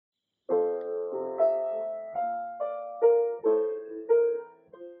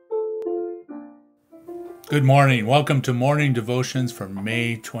Good morning. Welcome to Morning Devotions for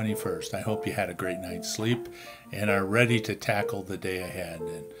May 21st. I hope you had a great night's sleep and are ready to tackle the day ahead.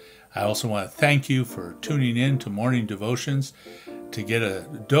 And I also want to thank you for tuning in to Morning Devotions to get a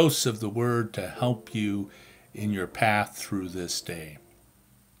dose of the Word to help you in your path through this day.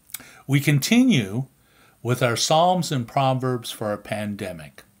 We continue with our Psalms and Proverbs for a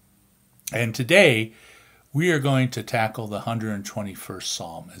pandemic. And today we are going to tackle the 121st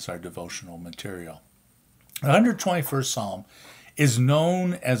Psalm as our devotional material. The 121st Psalm is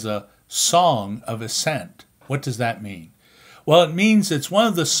known as a song of ascent. What does that mean? Well, it means it's one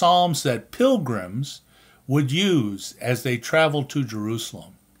of the psalms that pilgrims would use as they traveled to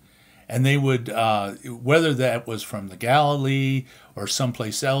Jerusalem. And they would, whether that was from the Galilee or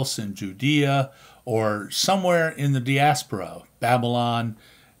someplace else in Judea or somewhere in the diaspora, Babylon,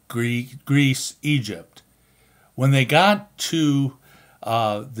 Greece, Egypt, when they got to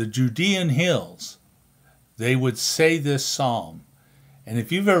the Judean hills, they would say this psalm. And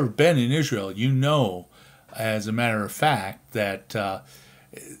if you've ever been in Israel, you know, as a matter of fact, that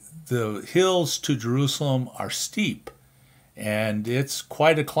the hills to Jerusalem are steep. And it's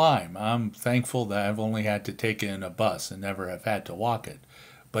quite a climb. I'm thankful that I've only had to take it in a bus and never have had to walk it.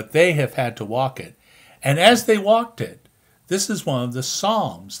 But they have had to walk it. And as they walked it, this is one of the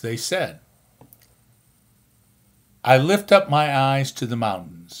psalms they said. I lift up my eyes to the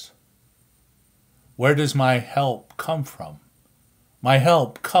mountains. Where does my help come from? My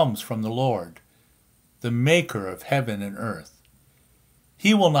help comes from the Lord, the maker of heaven and earth.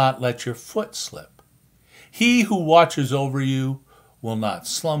 He will not let your foot slip. He who watches over you will not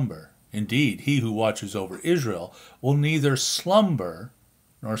slumber. Indeed, he who watches over Israel will neither slumber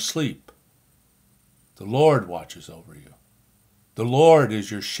nor sleep. The Lord watches over you. The Lord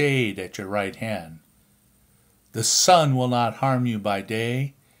is your shade at your right hand. The sun will not harm you by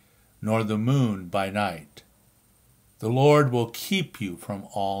day, nor the moon by night. The Lord will keep you from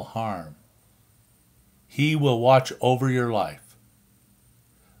all harm. He will watch over your life.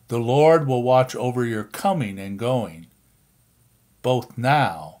 The Lord will watch over your coming and going, both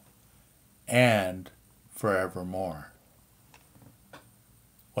now and forevermore.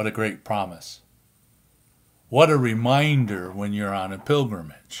 What a great promise. What a reminder when you're on a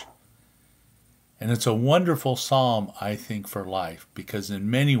pilgrimage. And it's a wonderful psalm, I think, for life, because in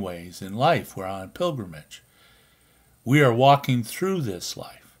many ways in life we're on a pilgrimage. We are walking through this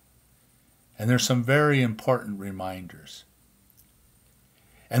life. And there's some very important reminders.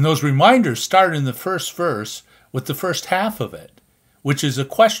 And those reminders start in the first verse with the first half of it, which is a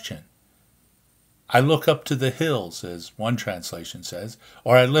question. I look up to the hills, as one translation says,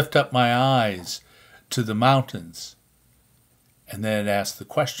 or I lift up my eyes to the mountains. And then it asks the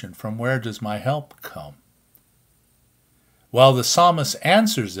question, from where does my help come? Well, the psalmist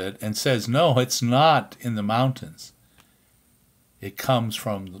answers it and says, no, it's not in the mountains. It comes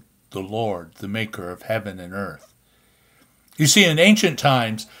from the Lord, the maker of heaven and earth. You see, in ancient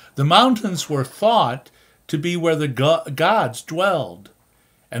times, the mountains were thought to be where the gods dwelled.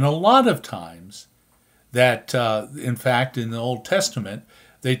 And a lot of times that, in fact, in the Old Testament,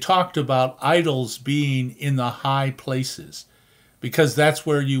 they talked about idols being in the high places, because that's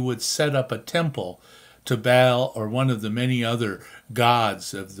where you would set up a temple to Baal or one of the many other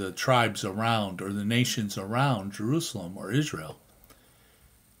gods of the tribes around or the nations around Jerusalem or Israel.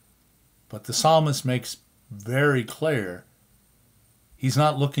 But the psalmist makes very clear he's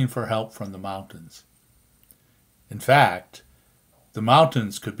not looking for help from the mountains. In fact, the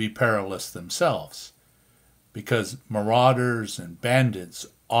mountains could be perilous themselves because marauders and bandits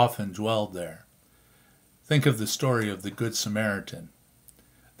often dwelled there. Think of the story of the Good Samaritan.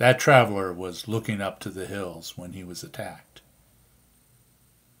 That traveler was looking up to the hills when he was attacked.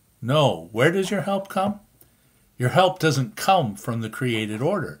 No, where does your help come? Your help doesn't come from the created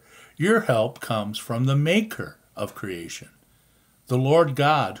order. Your help comes from the maker of creation, the Lord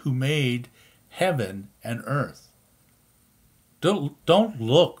God who made heaven and earth. Don't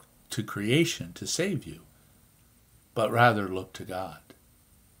look to creation to save you, but rather look to God.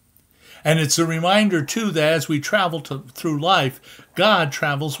 And it's a reminder, too, that as we travel through life, God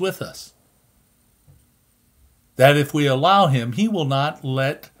travels with us. That if we allow him, he will not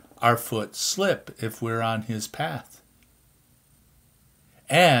let our foot slip if we're on his path.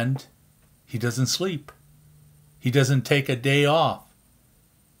 And he doesn't sleep. He doesn't take a day off.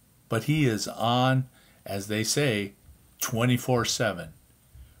 But he is on, as they say, 24/7,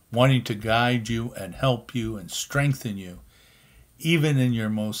 wanting to guide you and help you and strengthen you, even in your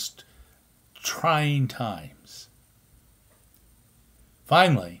most trying times.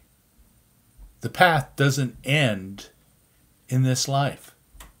 Finally, the path doesn't end in this life.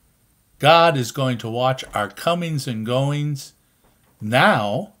 God is going to watch our comings and goings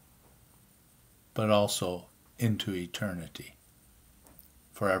now, but also into eternity,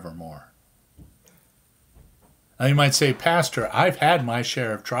 forevermore. Now you might say, Pastor, I've had my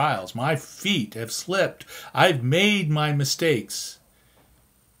share of trials. My feet have slipped. I've made my mistakes.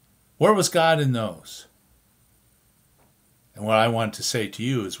 Where was God in those? And what I want to say to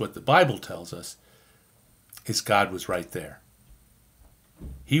you is what the Bible tells us is God was right there.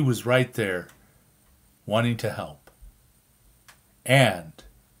 He was right there wanting to help. And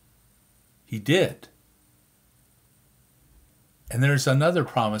he did. And there's another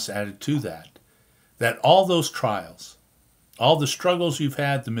promise added to that, that all those trials, all the struggles you've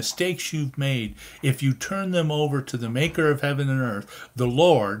had, the mistakes you've made, if you turn them over to the maker of heaven and earth, the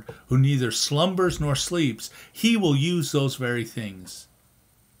Lord, who neither slumbers nor sleeps, he will use those very things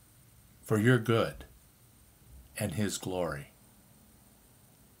for your good and his glory.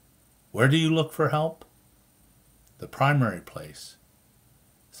 Where do you look for help? The primary place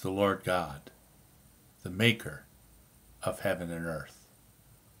is the Lord God, the maker of heaven and earth.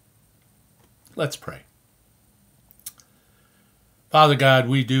 Let's pray. Father God,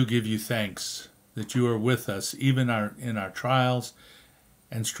 we do give you thanks that you are with us even in our trials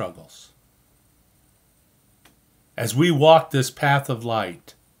and struggles. As we walk this path of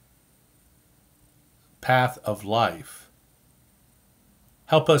light, path of life,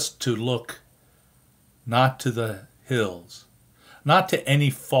 help us to look not to the hills, not to any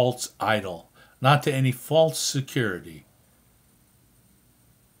false idol, not to any false security,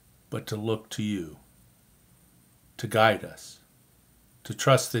 but to look to you, to guide us, to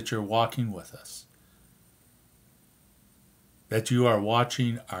trust that you're walking with us, that you are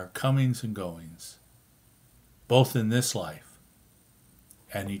watching our comings and goings, both in this life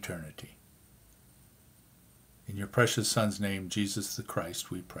and eternity. In your precious Son's name, Jesus the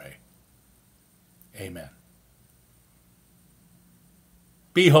Christ, we pray. Amen.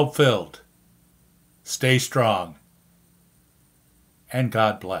 Be hope-filled, stay strong, and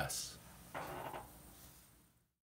God bless.